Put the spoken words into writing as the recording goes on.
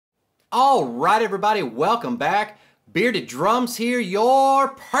All right, everybody, welcome back. Bearded Drums here, your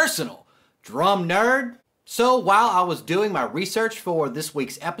personal drum nerd. So while I was doing my research for this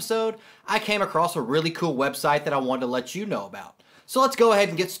week's episode, I came across a really cool website that I wanted to let you know about. So let's go ahead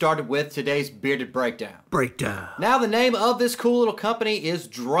and get started with today's Bearded Breakdown. Now, the name of this cool little company is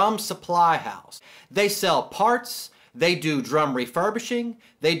Drum Supply House. They sell parts, they do drum refurbishing,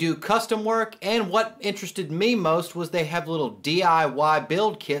 they do custom work, and what interested me most was they have little DIY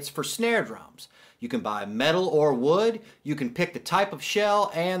build kits for snare drums. You can buy metal or wood, you can pick the type of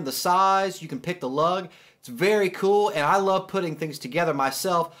shell and the size, you can pick the lug. It's very cool, and I love putting things together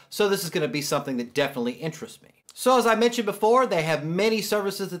myself, so this is going to be something that definitely interests me. So as I mentioned before, they have many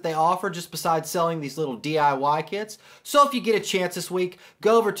services that they offer just besides selling these little DIY kits. So if you get a chance this week,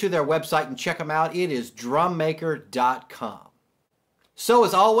 go over to their website and check them out. It is drummaker.com. So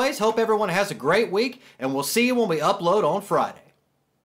as always, hope everyone has a great week, and we'll see you when we upload on Friday.